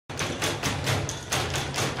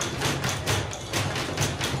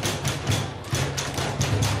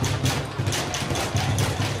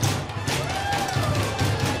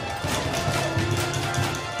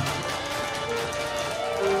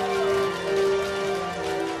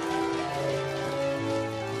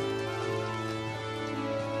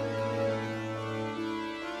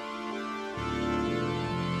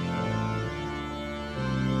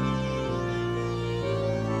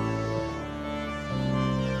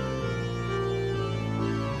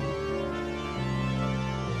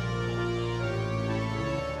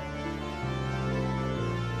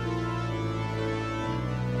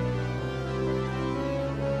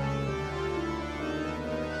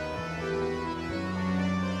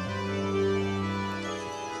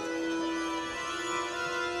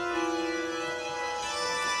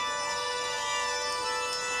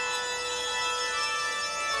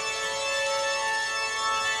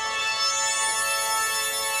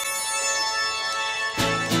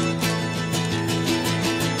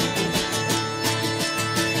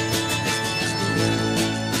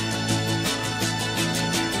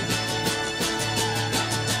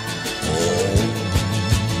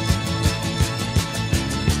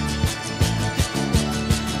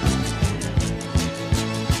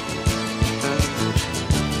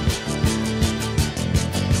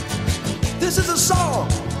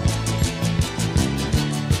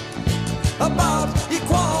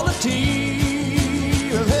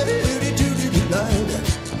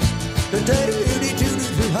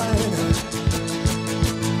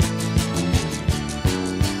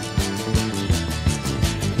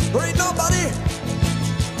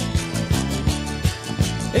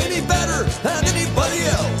and anybody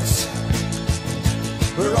else.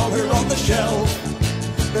 We're all here on the shelf.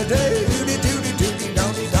 The day doody doody doody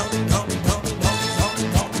dowdy dowdy dowdy dowdy dowdy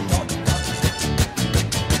dowdy dowdy dowdy.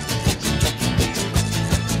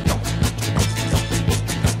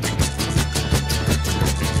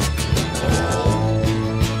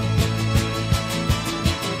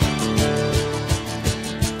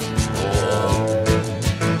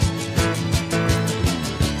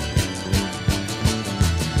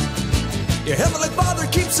 Your Heavenly Father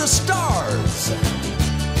keeps the stars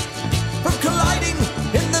from colliding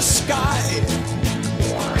in the sky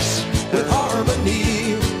with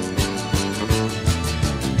harmony.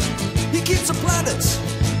 He keeps the planets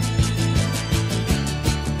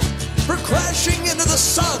from crashing into the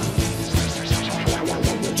sun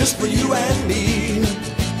just for you and me.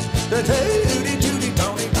 The doody doody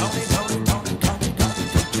dowdy dowdy dowdy dowdy dowdy dowdy.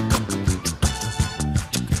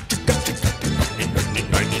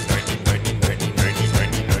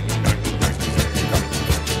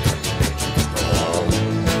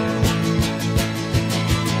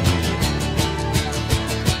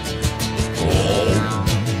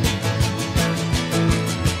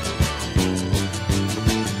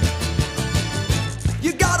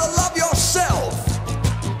 You gotta love yourself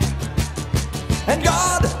and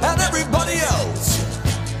God and everybody else.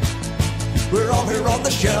 We're all here on the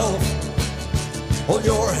shelf. Hold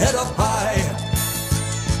your head up high.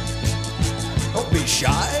 Don't be shy.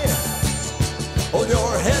 Hold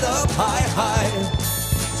your head up high, high.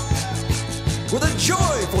 With a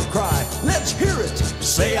joyful cry, let's hear it.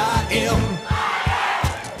 Say I am.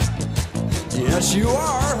 Yes, you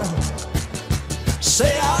are.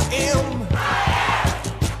 Say I am.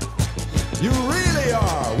 You really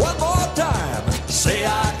are. One more time. Say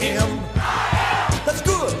I am. That's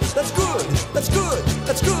good. That's good. That's good.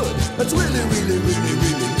 That's good. That's really, really, really,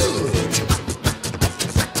 really good.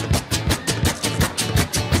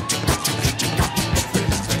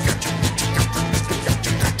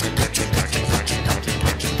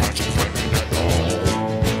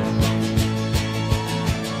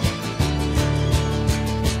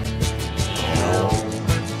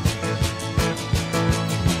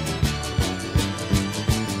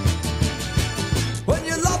 When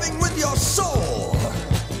you're loving with your soul,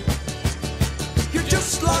 you're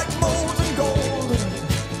just like molten gold.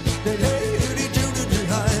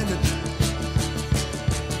 Behind it,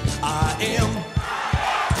 I am.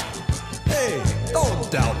 Hey,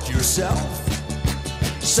 don't doubt yourself.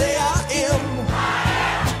 Say I am.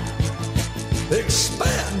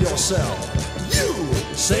 Expand yourself. You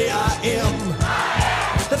say I am.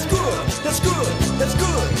 That's good. That's good. That's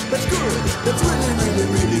good. That's good. That's really, really,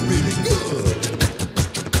 really, really good.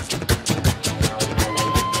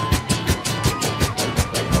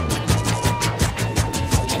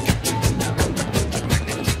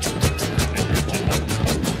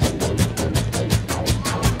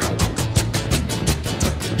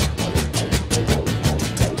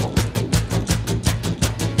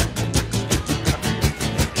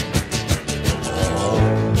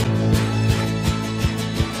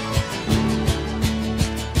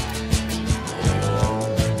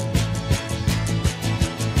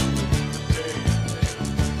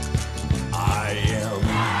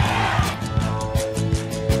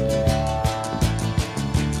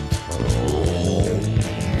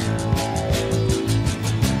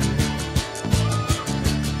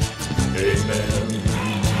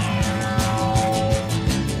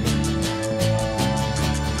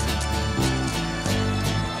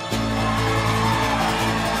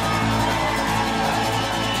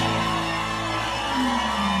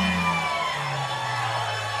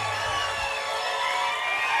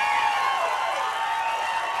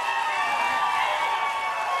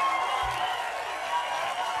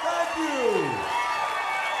 Thank you.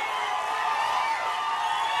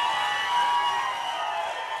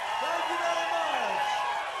 Thank you very much.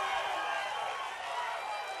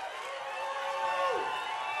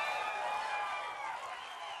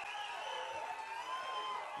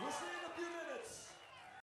 We'll see you in a few minutes.